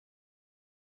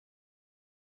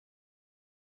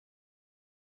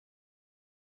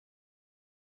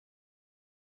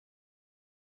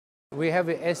We have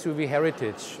a SUV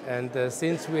heritage, and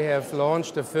since we have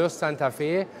launched the first Santa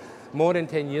Fe more than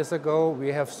 10 years ago, we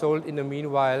have sold in the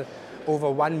meanwhile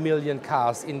over 1 million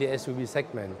cars in the SUV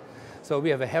segment. So we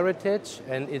have a heritage,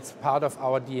 and it's part of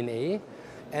our DNA,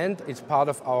 and it's part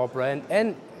of our brand,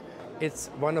 and it's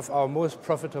one of our most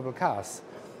profitable cars.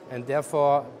 And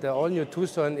therefore, the all-new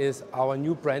Tucson is our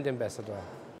new brand ambassador.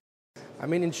 I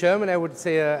mean, in German, I would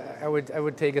say, I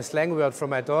would take a slang word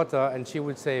from my daughter, and she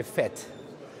would say fett.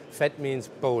 Fett means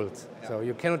bold. Yeah. So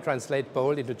you cannot translate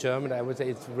bold into German. I would say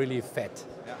it's really fat.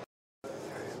 Yeah.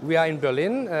 We are in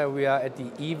Berlin. We are at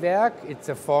the E-Werk. It's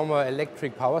a former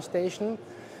electric power station,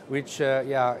 which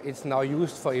it's now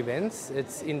used for events.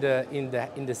 It's in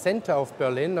the center of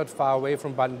Berlin, not far away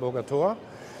from Brandenburger Tor.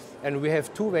 And we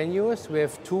have two venues. We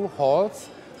have two halls.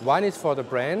 One is for the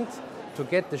brand, to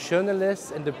get the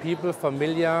journalists and the people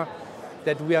familiar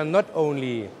that we are not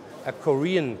only a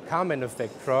Korean car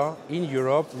manufacturer in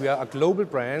Europe, we are a global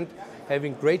brand,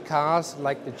 having great cars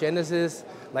like the Genesis,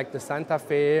 like the Santa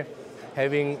Fe,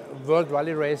 having world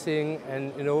rally racing,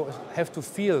 and have to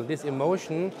feel this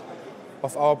emotion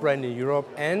of our brand in Europe.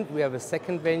 And we have a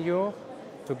second venue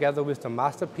together with the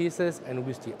masterpieces and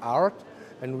with the art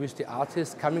and with the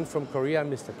artists coming from Korea,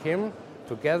 Mr. Kim,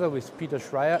 together with Peter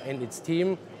Schreier and its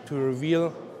team to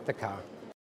reveal the car.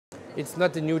 It's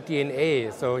not a new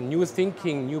DNA, so new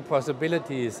thinking, new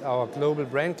possibilities, our global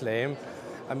brand claim.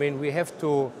 I mean, we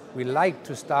like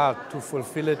to start to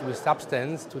fulfill it with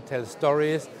substance, to tell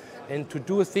stories and to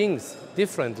do things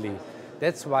differently.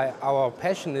 That's why our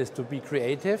passion is to be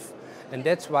creative, and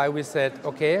that's why we said,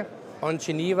 okay, on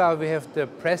Geneva we have the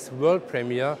press world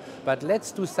premiere, but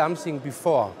let's do something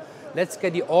before. Let's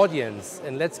get the audience,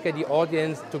 and let's get the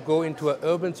audience to go into an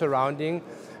urban surrounding,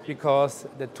 because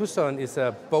the Tucson is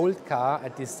a bold car, a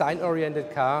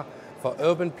design-oriented car for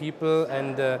urban people,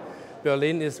 and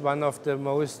Berlin is one of the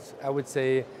most, I would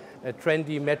say,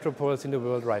 trendy metropoles in the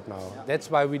world right now. That's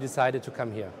why we decided to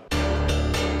come here.